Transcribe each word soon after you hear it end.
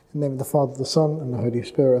In the name of the Father, the Son, and the Holy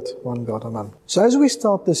Spirit, one God, amen. So as we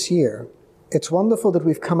start this year, it's wonderful that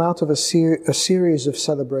we've come out of a series of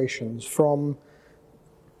celebrations, from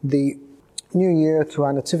the New Year to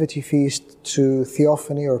our Nativity Feast to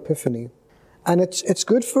Theophany or Epiphany. And it's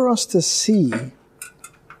good for us to see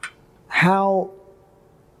how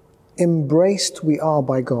embraced we are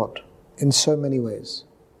by God in so many ways,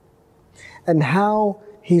 and how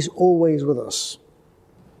He's always with us.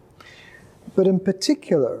 But in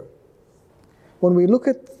particular, when we look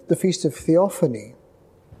at the Feast of Theophany,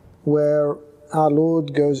 where our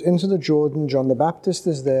Lord goes into the Jordan, John the Baptist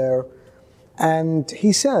is there, and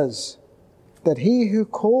He says that He who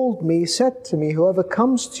called me said to me, whoever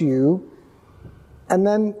comes to you, and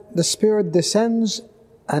then the Spirit descends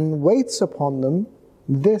and waits upon them,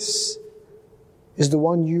 this is the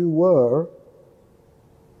one you were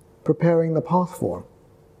preparing the path for.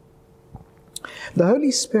 The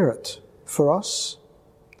Holy Spirit, for us,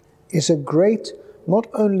 is a great, not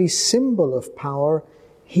only symbol of power,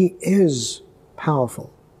 He is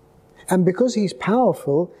powerful. And because He's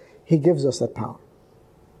powerful, He gives us that power.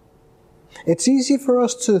 It's easy for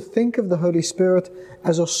us to think of the Holy Spirit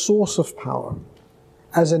as a source of power,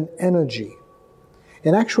 as an energy.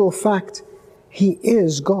 In actual fact, He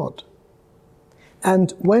is God.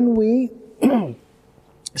 And when we,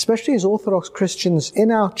 especially as Orthodox Christians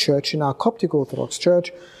in our church, in our Coptic Orthodox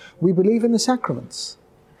Church, we believe in the sacraments.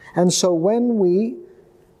 And so when we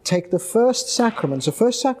take the first sacrament, the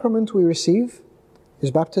first sacrament we receive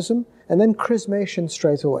is baptism, and then chrismation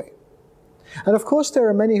straight away. And of course there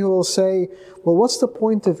are many who will say, well, what's the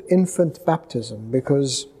point of infant baptism?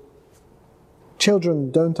 Because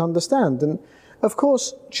children don't understand. And of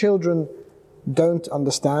course children don't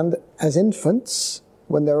understand as infants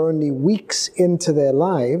when they're only weeks into their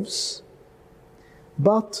lives.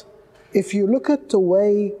 But if you look at the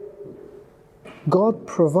way God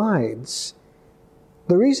provides,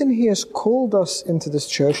 the reason He has called us into this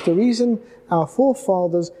church, the reason our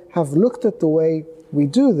forefathers have looked at the way we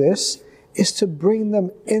do this, is to bring them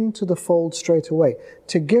into the fold straight away,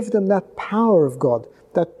 to give them that power of God,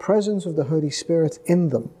 that presence of the Holy Spirit in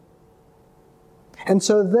them. And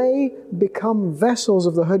so they become vessels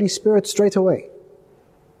of the Holy Spirit straight away.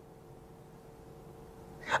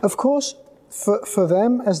 Of course, for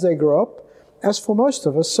them as they grow up, as for most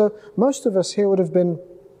of us, so most of us here would have been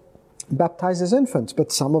baptized as infants,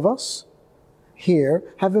 but some of us here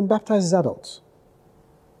have been baptized as adults.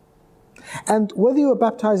 And whether you are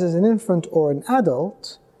baptized as an infant or an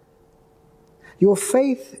adult, your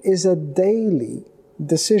faith is a daily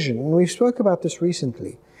decision. And we spoke about this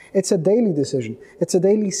recently. It's a daily decision. It's a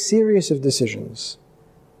daily series of decisions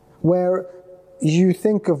where you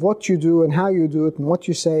think of what you do and how you do it and what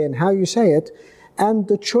you say and how you say it, and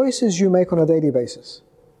the choices you make on a daily basis.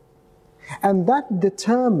 And that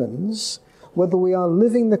determines whether we are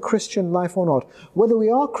living the Christian life or not. Whether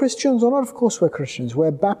we are Christians or not, of course we're Christians.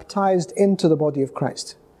 We're baptized into the body of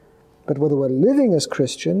Christ. But whether we're living as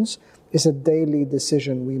Christians is a daily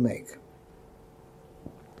decision we make.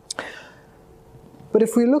 But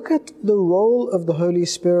if we look at the role of the Holy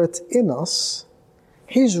Spirit in us,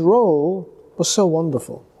 His role was so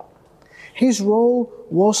wonderful. His role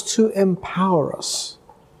was to empower us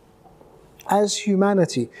as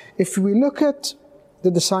humanity. If we look at the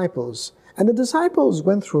disciples, and the disciples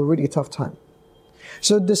went through a really tough time.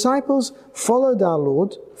 So the disciples followed our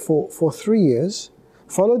Lord for 3 years,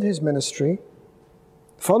 followed His ministry,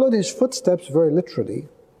 followed His footsteps very literally,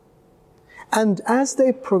 and as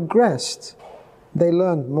they progressed, they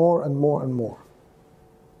learned more and more and more.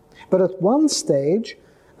 But at one stage,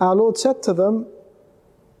 our Lord said to them,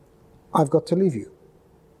 I've got to leave you.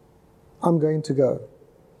 I'm going to go.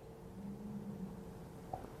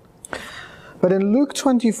 But in Luke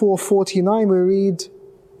 24:49 we read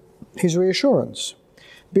His reassurance.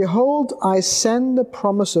 Behold, I send the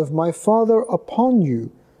promise of my Father upon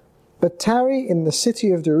you, but tarry in the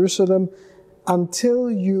city of Jerusalem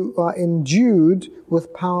until you are endued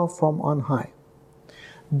with power from on high.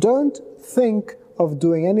 Don't think of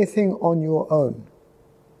doing anything on your own,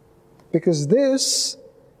 because this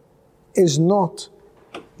is not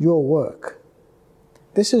your work.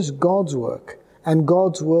 This is God's work, and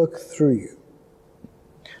God's work through you.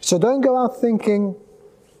 So don't go out thinking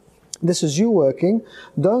this is you working.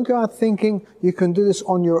 Don't go out thinking you can do this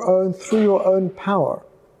on your own, through your own power.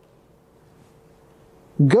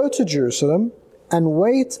 Go to Jerusalem and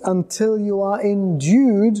wait until you are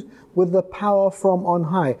endued with the power from on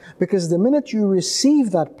high. Because the minute you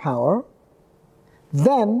receive that power,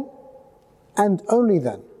 then, and only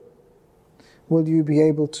then, will you be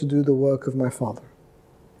able to do the work of my Father.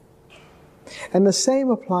 And the same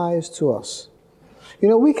applies to us. You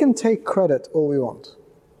know, we can take credit all we want.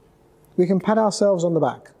 We can pat ourselves on the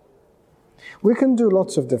back. We can do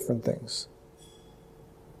lots of different things.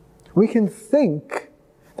 We can think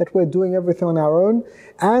that we're doing everything on our own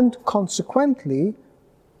and consequently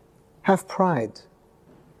have pride.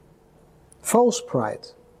 False pride.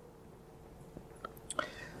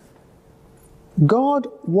 God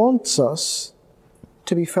wants us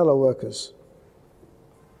to be fellow workers.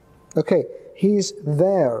 Okay, He's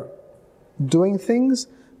there doing things,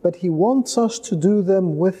 but He wants us to do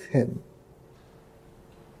them with Him.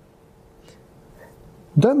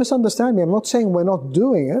 Don't misunderstand me, I'm not saying we're not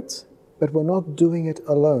doing it, but we're not doing it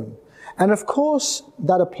alone. And of course,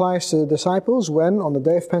 that applies to the disciples when, on the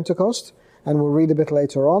day of Pentecost, and we'll read a bit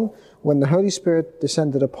later on, when the Holy Spirit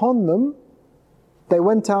descended upon them, they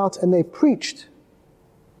went out and they preached.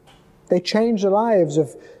 They changed the lives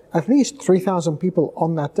of at least 3,000 people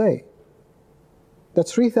on that day.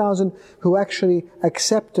 That's 3,000 who actually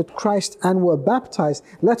accepted Christ and were baptized,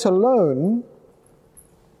 let alone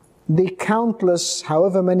the countless,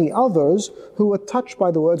 however many others, who were touched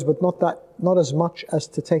by the words, but not as much as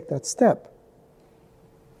to take that step.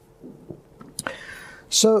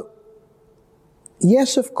 So,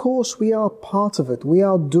 yes, of course, we are part of it. We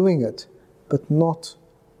are doing it, but not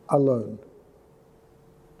alone.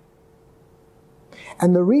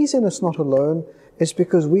 And the reason it's not alone is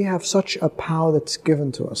because we have such a power that's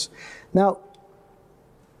given to us. Now,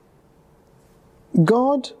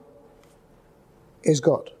 God is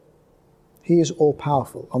God. He is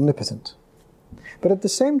all-powerful, omnipotent. But at the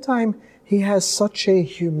same time, He has such a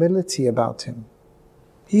humility about Him.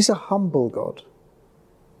 He's a humble God.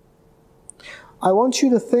 I want you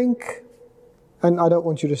to think, and I don't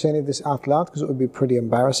want you to say any of this out loud because it would be pretty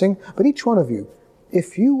embarrassing, but each one of you,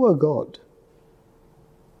 if you were God,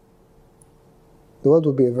 the world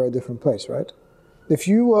would be a very different place, right? If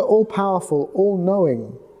you were all-powerful,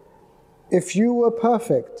 all-knowing, if you were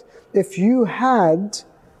perfect, if you had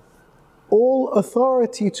all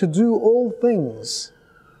authority to do all things,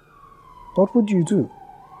 what would you do?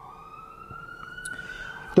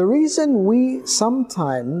 The reason we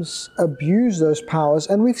sometimes abuse those powers,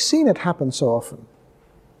 and we've seen it happen so often,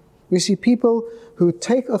 we see people who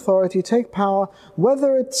take authority, take power,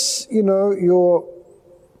 whether it's, your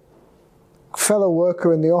fellow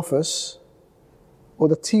worker in the office, or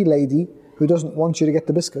the tea lady who doesn't want you to get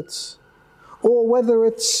the biscuits, or whether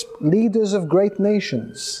it's leaders of great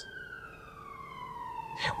nations.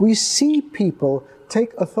 We see people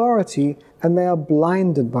take authority and they are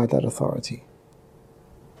blinded by that authority.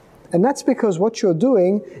 And that's because what you're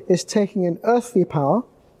doing is taking an earthly power,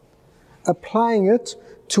 applying it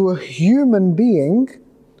to a human being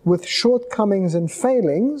with shortcomings and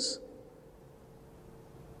failings,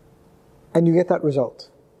 and you get that result.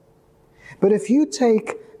 But if you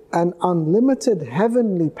take an unlimited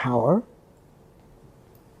heavenly power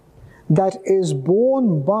that is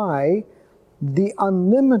borne by the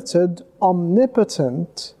unlimited,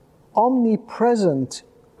 omnipotent, omnipresent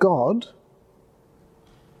God,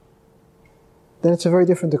 then it's a very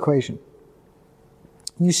different equation.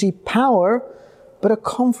 You see power, but a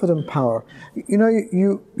confident power.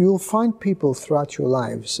 You'll find people throughout your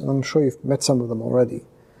lives, and I'm sure you've met some of them already,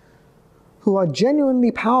 who are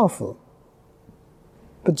genuinely powerful,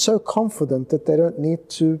 but so confident that they don't need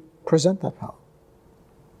to present that power.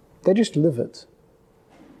 They just live it.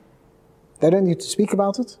 They don't need to speak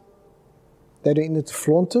about it. They don't need to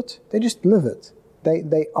flaunt it. They just live it.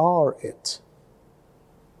 They are it.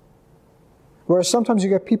 Whereas sometimes you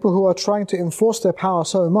get people who are trying to enforce their power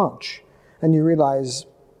so much, and you realize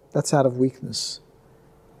that's out of weakness.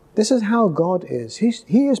 This is how God is.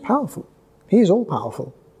 He is powerful. He is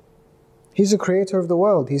all-powerful. He's the creator of the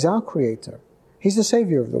world. He's our creator. He's the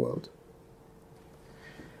savior of the world.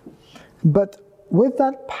 But with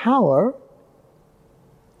that power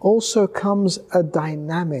also comes a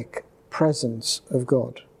dynamic presence of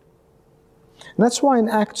God. And that's why in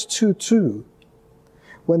Acts 2:2,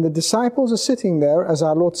 when the disciples are sitting there, as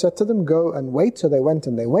our Lord said to them, go and wait, so they went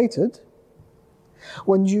and they waited,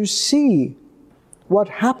 when you see what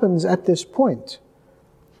happens at this point,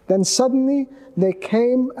 then suddenly there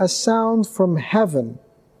came a sound from heaven.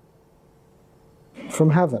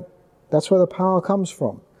 From heaven. That's where the power comes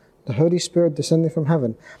from. The Holy Spirit descending from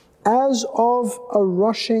heaven. As of a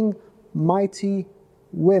rushing mighty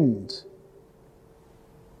wind.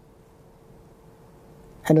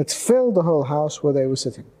 And it filled the whole house where they were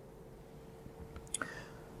sitting.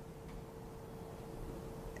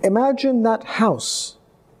 Imagine that house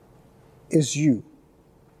is you,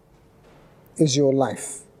 is your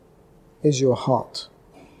life, is your heart.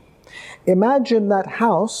 Imagine that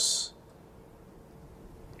house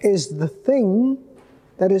is the thing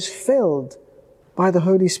that is filled by the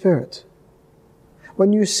Holy Spirit.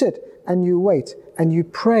 When you sit and you wait and you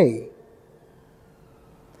pray,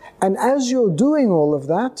 and as you're doing all of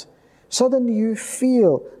that, suddenly you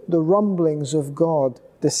feel the rumblings of God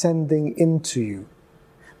descending into you,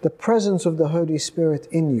 the presence of the Holy Spirit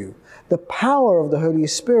in you, the power of the Holy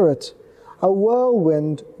Spirit, a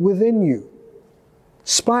whirlwind within you,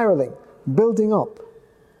 spiraling, building up.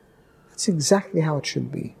 That's exactly how it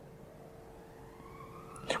should be.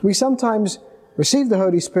 We sometimes receive the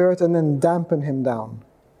Holy Spirit and then dampen Him down.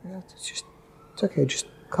 It's okay, just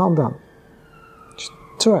calm down.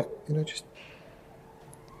 It's all right,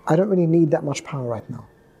 I don't really need that much power right now.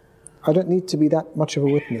 I don't need to be that much of a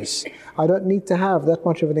witness. I don't need to have that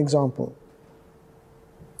much of an example.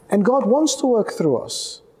 And God wants to work through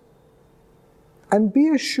us. And be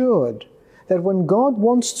assured that when God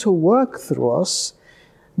wants to work through us,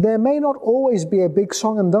 there may not always be a big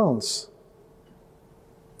song and dance.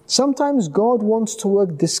 Sometimes God wants to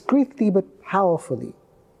work discreetly but powerfully.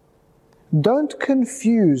 Don't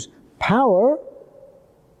confuse power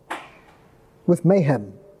with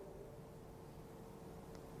mayhem.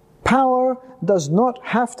 Power does not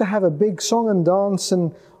have to have a big song and dance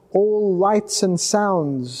and all lights and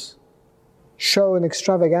sounds, show and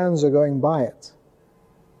extravaganza going by it.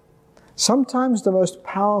 Sometimes the most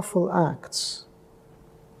powerful acts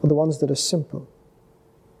are the ones that are simple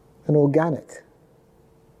and organic.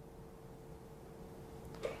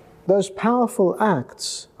 Those powerful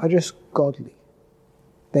acts are just godly.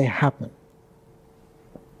 They happen.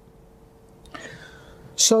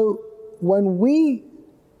 So when we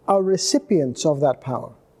are recipients of that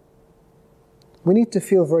power, we need to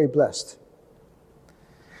feel very blessed.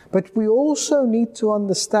 But we also need to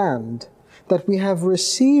understand that we have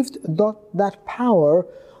received that power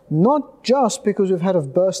not just because we've had a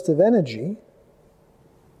burst of energy.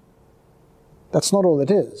 That's not all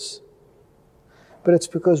it is. But it's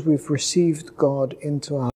because we've received God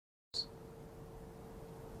into our lives.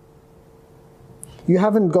 You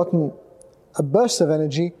haven't gotten a burst of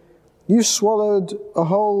energy. You swallowed a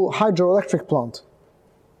whole hydroelectric plant.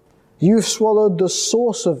 You've swallowed the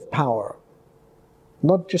source of power,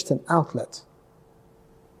 not just an outlet.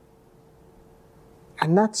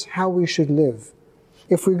 And that's how we should live.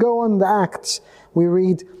 If we go on the Acts, we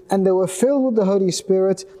read, "And they were filled with the Holy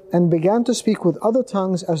Spirit and began to speak with other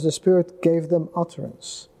tongues as the Spirit gave them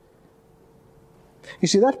utterance." You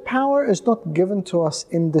see, that power is not given to us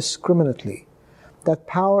indiscriminately. That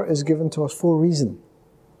power is given to us for a reason.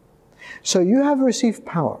 So you have received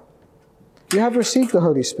power. You have received the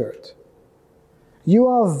Holy Spirit. You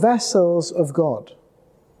are vessels of God.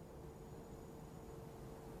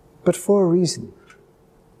 But for a reason.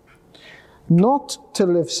 Not to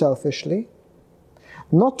live selfishly,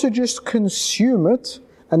 not to just consume it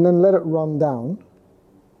and then let it run down,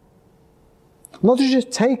 not to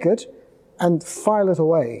just take it and file it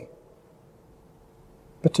away,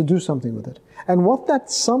 but to do something with it. And what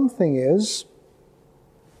that something is,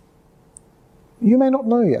 you may not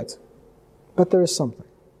know yet, but there is something.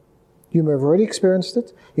 You may have already experienced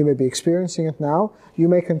it, you may be experiencing it now, you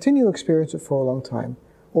may continue to experience it for a long time,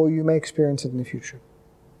 or you may experience it in the future.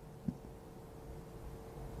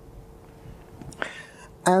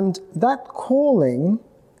 And that calling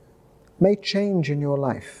may change in your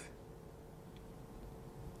life.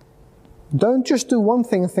 Don't just do one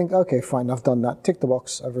thing and think, okay, fine, I've done that, tick the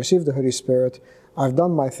box, I've received the Holy Spirit, I've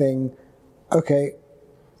done my thing, okay,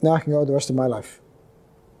 now I can go the rest of my life.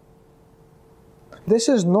 This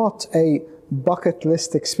is not a bucket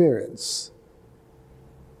list experience.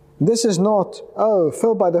 This is not, oh,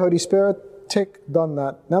 filled by the Holy Spirit, tick, done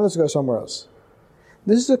that, now let's go somewhere else.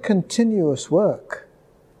 This is a continuous work.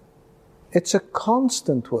 It's a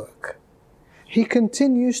constant work. He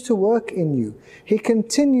continues to work in you. He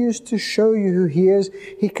continues to show you who He is.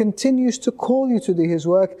 He continues to call you to do His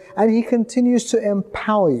work, and He continues to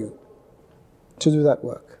empower you to do that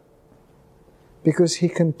work. Because He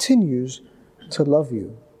continues to love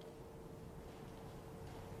you.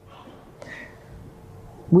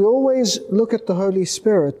 We always look at the Holy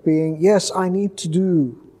Spirit being, yes, I need to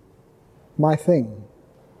do my thing.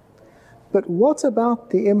 But what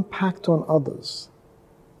about the impact on others?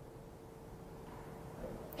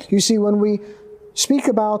 You see, when we speak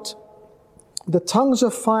about the tongues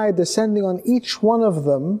of fire descending on each one of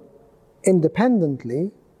them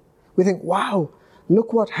independently, we think, wow,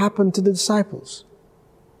 look what happened to the disciples.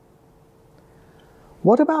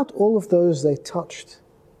 What about all of those they touched?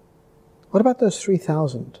 What about those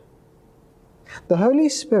 3,000? The Holy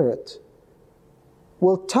Spirit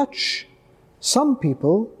will touch some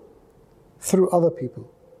people through other people.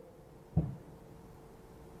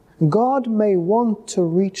 God may want to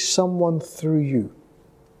reach someone through you.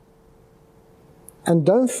 And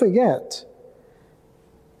don't forget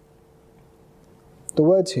the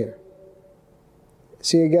words here.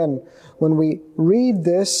 See again, when we read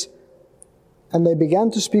this, and they began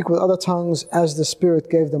to speak with other tongues as the Spirit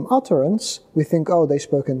gave them utterance, we think, oh, they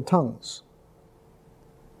spoke in tongues.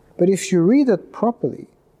 But if you read it properly,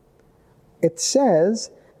 it says,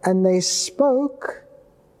 and they spoke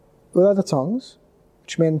with other tongues,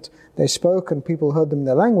 which meant they spoke and people heard them in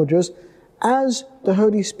their languages, as the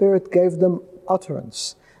Holy Spirit gave them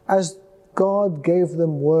utterance, as God gave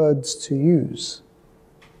them words to use.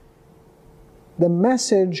 The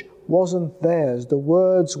message wasn't theirs, the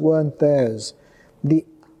words weren't theirs. The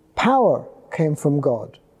power came from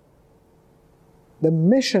God. The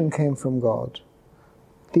mission came from God.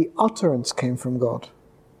 The utterance came from God.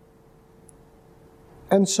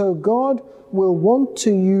 And so God will want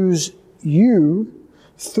to use you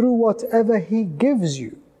through whatever He gives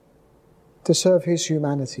you to serve His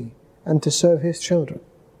humanity and to serve His children.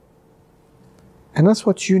 And that's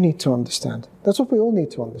what you need to understand. That's what we all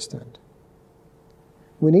need to understand.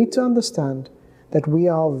 We need to understand that we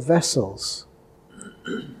are vessels.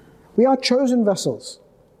 We are chosen vessels.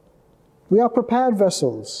 We are prepared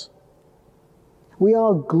vessels. We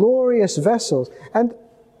are glorious vessels. And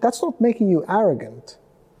that's not making you arrogant.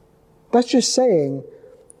 That's just saying,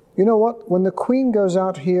 you know what, when the Queen goes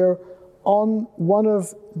out here on one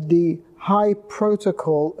of the high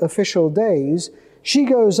protocol official days, she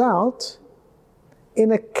goes out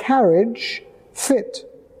in a carriage fit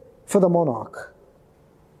for the monarch,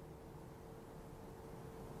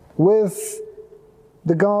 with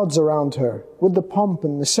the guards around her, with the pomp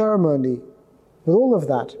and the ceremony, with all of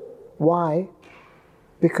that. Why?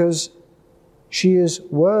 Because she is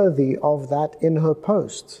worthy of that in her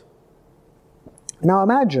post. Now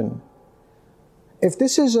imagine, if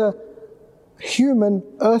this is a human,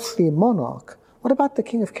 earthly monarch, what about the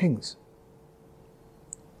King of Kings?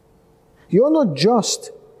 You're not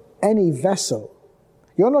just any vessel.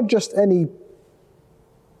 You're not just any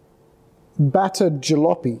battered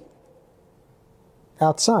jalopy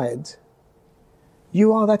outside.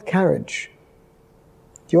 You are that carriage.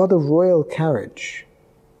 You are the royal carriage.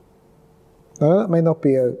 Now, that may not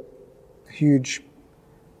be a huge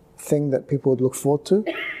thing that people would look forward to,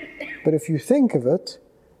 but if you think of it,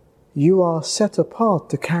 you are set apart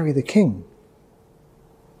to carry the King.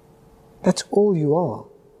 That's all you are.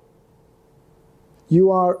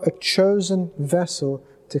 You are a chosen vessel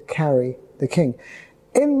to carry the King.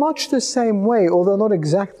 In much the same way, although not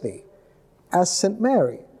exactly, as St.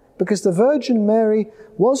 Mary, because the Virgin Mary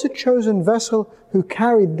was a chosen vessel who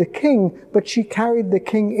carried the King, but she carried the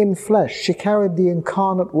King in flesh. She carried the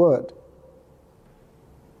incarnate Word.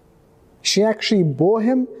 She actually bore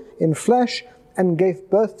Him in flesh and gave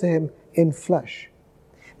birth to Him in flesh.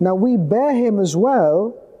 Now we bear Him as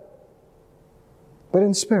well, but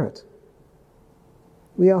in spirit.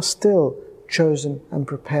 We are still chosen and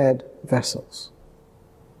prepared vessels.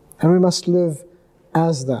 And we must live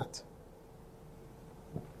as that.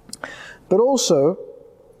 But also,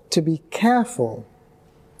 to be careful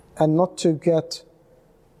and not to get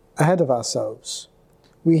ahead of ourselves,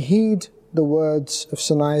 we heed the words of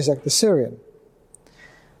St. Isaac the Syrian.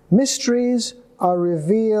 Mysteries are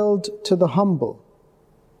revealed to the humble.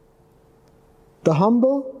 The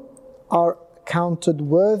humble are counted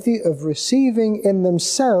worthy of receiving in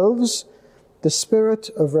themselves the Spirit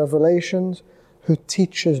of revelations who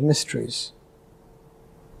teaches mysteries.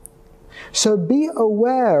 So be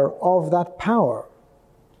aware of that power,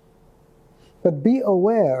 but be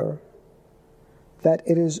aware that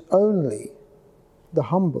it is only the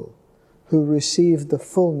humble who receive the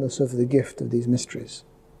fullness of the gift of these mysteries.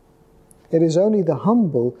 It is only the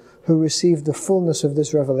humble who receive the fullness of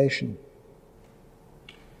this revelation.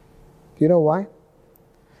 You know why?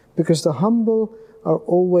 Because the humble are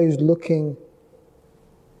always looking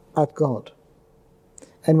at God.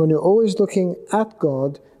 And when you're always looking at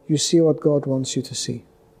God, you see what God wants you to see.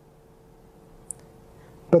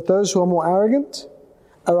 But those who are more arrogant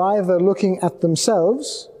are either looking at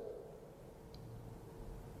themselves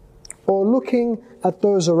or looking at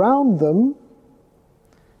those around them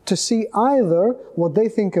to see either what they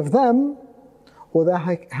think of them or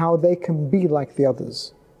how they can be like the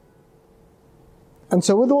others. And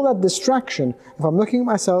so with all that distraction, if I'm looking at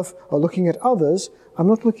myself or looking at others, I'm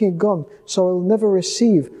not looking at God, so I will never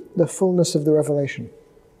receive the fullness of the revelation.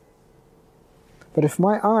 But if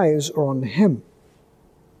my eyes are on Him,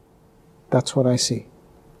 that's what I see.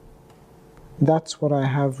 That's what I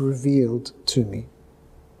have revealed to me.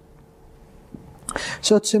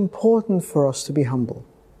 So it's important for us to be humble.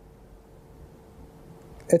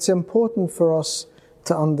 it's important for us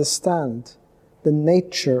to understand the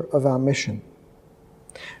nature of our mission.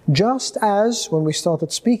 Just as when we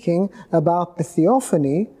started speaking about the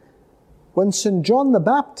theophany, when St. John the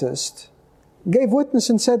Baptist gave witness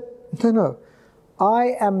and said, no,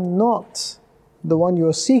 I am not the one you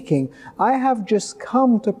are seeking. I have just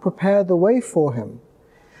come to prepare the way for him.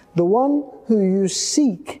 The one who you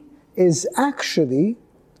seek is actually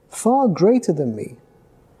far greater than me.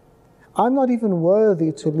 I'm not even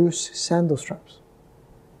worthy to loose his sandal straps.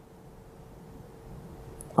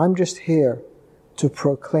 I'm just here to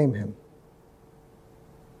proclaim him.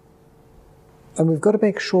 And we've got to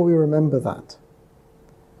make sure we remember that.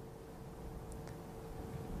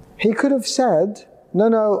 He could have said,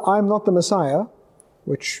 no, I'm not the Messiah,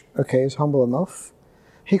 which, okay, is humble enough.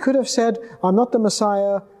 He could have said, I'm not the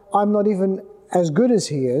Messiah, I'm not even as good as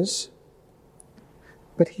he is.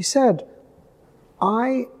 But he said,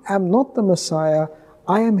 I am not the Messiah,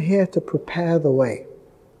 I am here to prepare the way.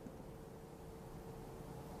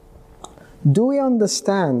 Do we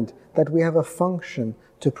understand that we have a function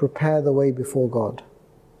to prepare the way before God?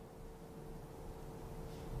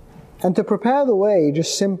 And to prepare the way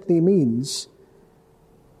just simply means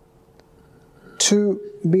to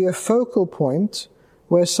be a focal point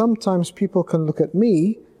where sometimes people can look at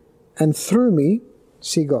me and through me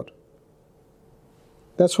see God.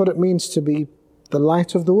 That's what it means to be the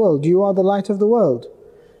light of the world. You are the light of the world.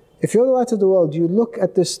 If you're the light of the world, you look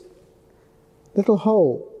at this little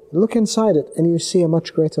hole, look inside it, and you see a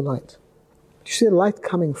much greater light. You see a light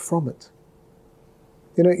coming from it.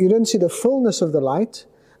 You know, you don't see the fullness of the light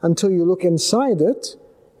until you look inside it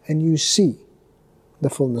and you see the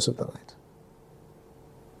fullness of the light.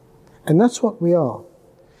 And that's what we are.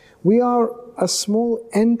 We are a small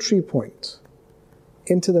entry point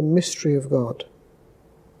into the mystery of God,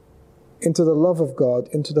 into the love of God,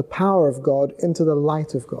 into the power of God, into the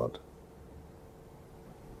light of God.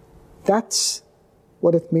 That's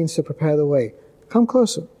what it means to prepare the way. Come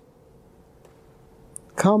closer.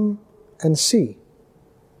 Come and see.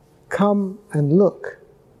 Come and look.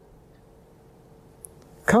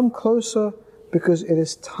 Come closer because it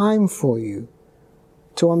is time for you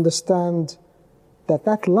to understand that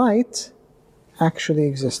that light actually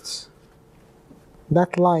exists.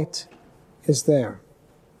 That light is there.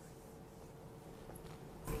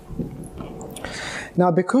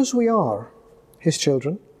 Now, because we are His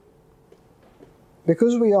children,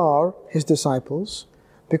 because we are His disciples,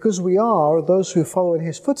 because we are those who follow in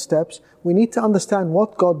His footsteps, we need to understand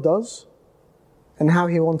what God does and how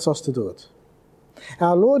He wants us to do it.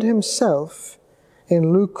 Our Lord Himself,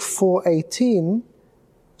 in Luke 4:18,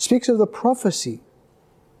 speaks of the prophecy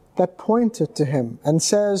that pointed to Him and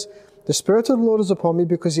says, "The Spirit of the Lord is upon me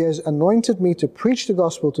because He has anointed me to preach the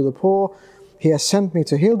gospel to the poor. He has sent me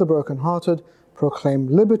to heal the brokenhearted, proclaim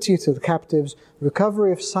liberty to the captives,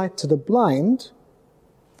 recovery of sight to the blind,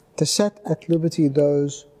 to set at liberty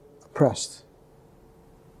those oppressed."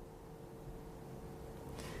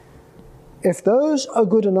 If those are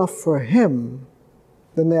good enough for Him,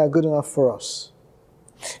 then they are good enough for us.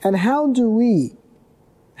 And how do we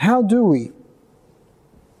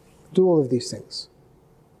do all of these things?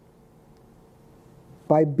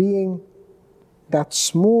 By being that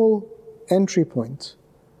small entry point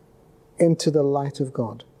into the light of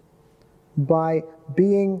God. By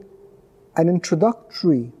being an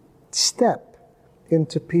introductory step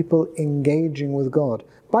into people engaging with God.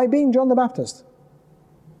 By being John the Baptist.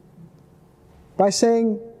 By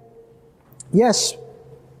saying, yes,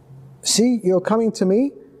 see, you're coming to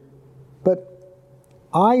me, but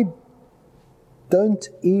I don't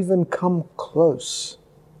even come close.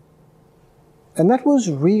 And that was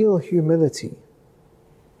real humility.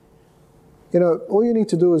 You know, all you need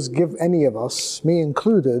to do is give any of us, me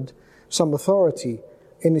included, some authority,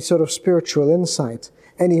 any sort of spiritual insight,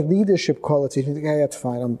 any leadership quality. You think, hey, that's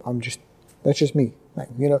fine, that's just me.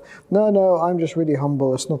 You know, no, I'm just really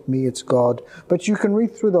humble, it's not me, it's God. But you can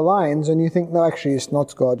read through the lines and you think, no, actually it's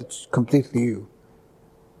not God, it's completely you.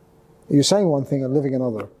 You're saying one thing and living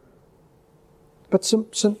another. But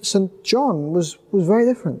St. John was very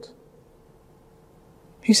different.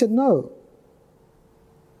 He said, no.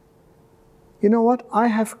 You know what? I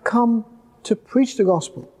have come to preach the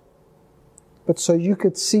gospel, but so you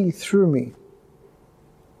could see through me.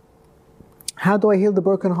 How do I heal the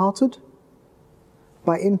brokenhearted?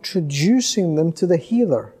 By introducing them to the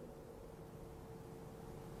healer.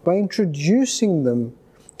 By introducing them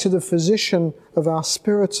to the physician of our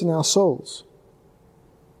spirits and our souls.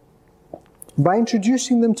 By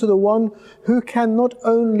introducing them to the one who can not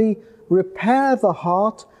only repair the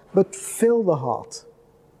heart, but fill the heart.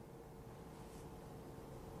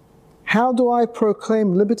 How do I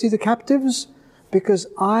proclaim liberty to captives? Because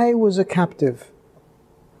I was a captive.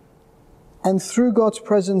 And through God's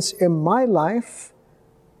presence in my life,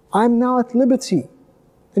 I'm now at liberty.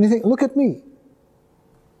 And you think, look at me.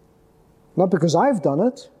 Not because I've done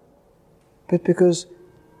it, but because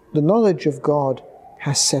the knowledge of God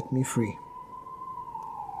has set me free.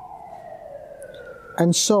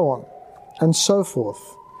 And so on, and so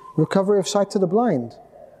forth. Recovery of sight to the blind.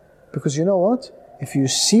 Because you know what? If you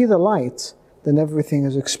see the light, then everything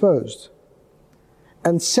is exposed.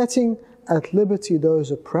 And setting at liberty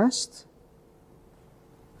those oppressed,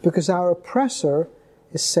 because our oppressor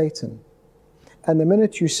is Satan. And the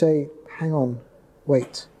minute you say, hang on,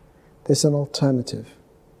 wait, there's an alternative.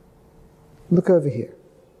 Look over here.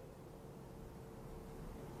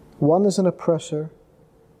 One is an oppressor,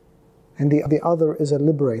 and the other is a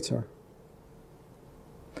liberator.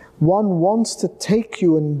 One wants to take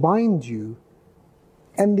you and bind you,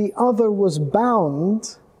 and the other was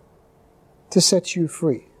bound to set you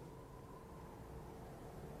free.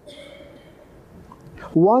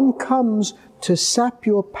 One comes to sap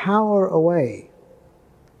your power away,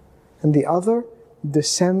 and the other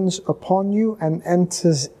descends upon you and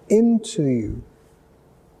enters into you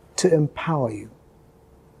to empower you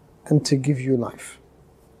and to give you life.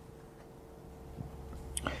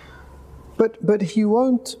 But he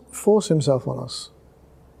won't force himself on us.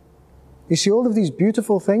 You see all of these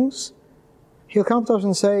beautiful things, he'll come to us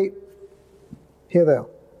and say, here they are.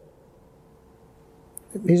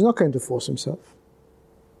 He's not going to force himself.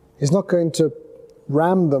 He's not going to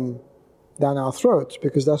ram them down our throats,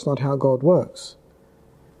 because that's not how God works.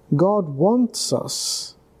 God wants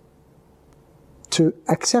us to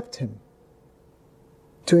accept him,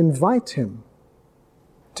 to invite him,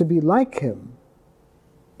 to be like him,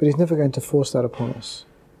 but he's never going to force that upon us.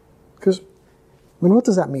 Because, what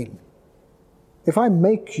does that mean? If I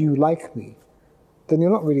make you like me, then you're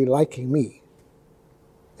not really liking me.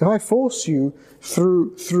 If I force you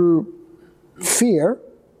through fear,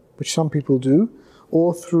 which some people do,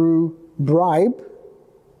 or through bribe,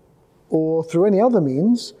 or through any other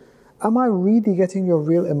means, am I really getting your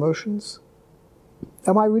real emotions?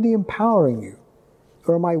 Am I really empowering you?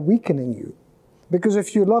 Or am I weakening you? Because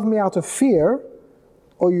if you love me out of fear,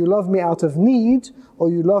 or you love me out of need, or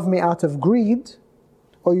you love me out of greed,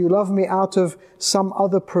 or you love me out of some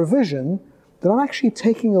other provision, then I'm actually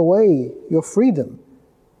taking away your freedom.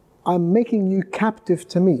 I'm making you captive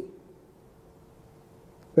to me.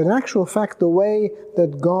 But in actual fact, the way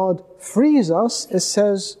that God frees us is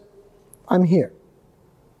says, I'm here.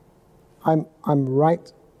 I'm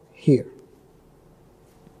right here.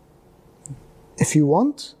 If you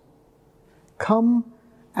want, come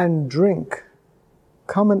and drink.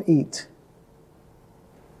 Come and eat.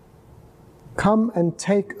 Come and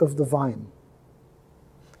take of the vine.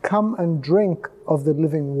 Come and drink of the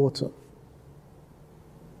living water.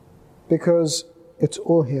 Because it's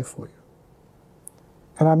all here for you.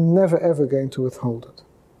 And I'm never ever going to withhold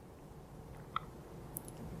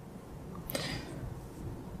it.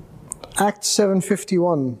 Acts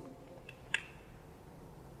 7:51.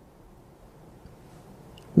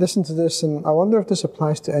 Listen to this, and I wonder if this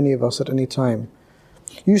applies to any of us at any time.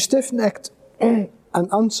 You stiff-necked and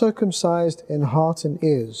uncircumcised in heart and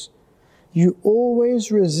ears, you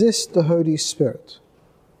always resist the Holy Spirit.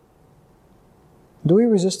 Do we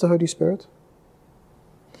resist the Holy Spirit?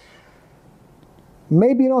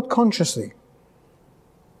 Maybe not consciously.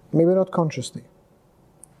 Maybe not consciously.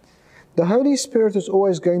 The Holy Spirit is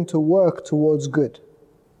always going to work towards good.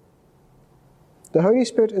 The Holy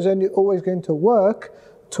Spirit is always going to work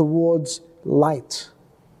towards light,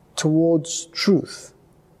 towards truth.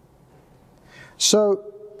 So,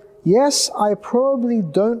 yes, I probably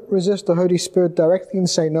don't resist the Holy Spirit directly and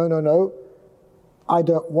say, no, I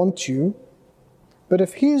don't want you. But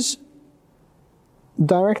if he's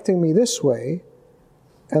directing me this way,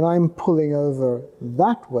 and I'm pulling over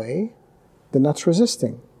that way, then that's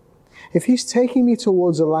resisting. If he's taking me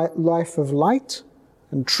towards a life of light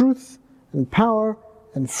and truth and power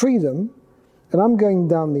and freedom, and I'm going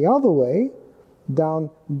down the other way, down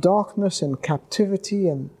darkness and captivity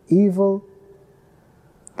and evil,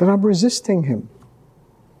 then I'm resisting him.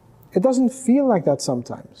 It doesn't feel like that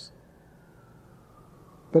sometimes,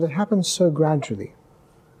 but it happens so gradually.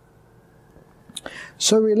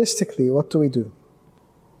 So realistically, what do?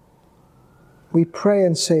 We pray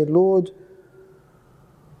and say, Lord,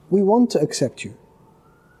 we want to accept you.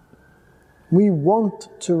 We want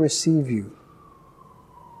to receive you.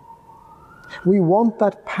 We want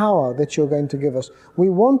that power that you're going to give us. We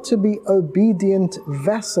want to be obedient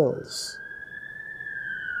vessels.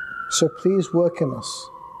 So please work in us.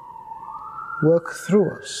 Work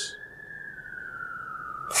through us.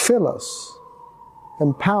 Fill us,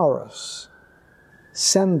 empower us,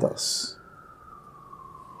 send us.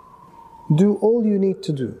 Do all you need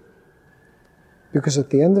to do, because at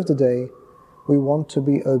the end of the day, we want to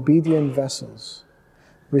be obedient vessels,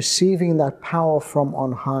 receiving that power from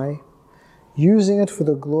on high, using it for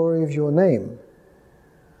the glory of your name,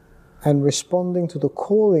 and responding to the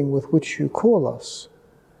calling with which you call us,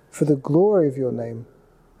 for the glory of your name,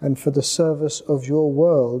 and for the service of your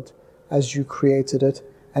world as you created it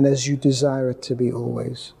and as you desire it to be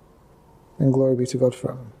always. And glory be to God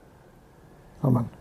forever. Amen.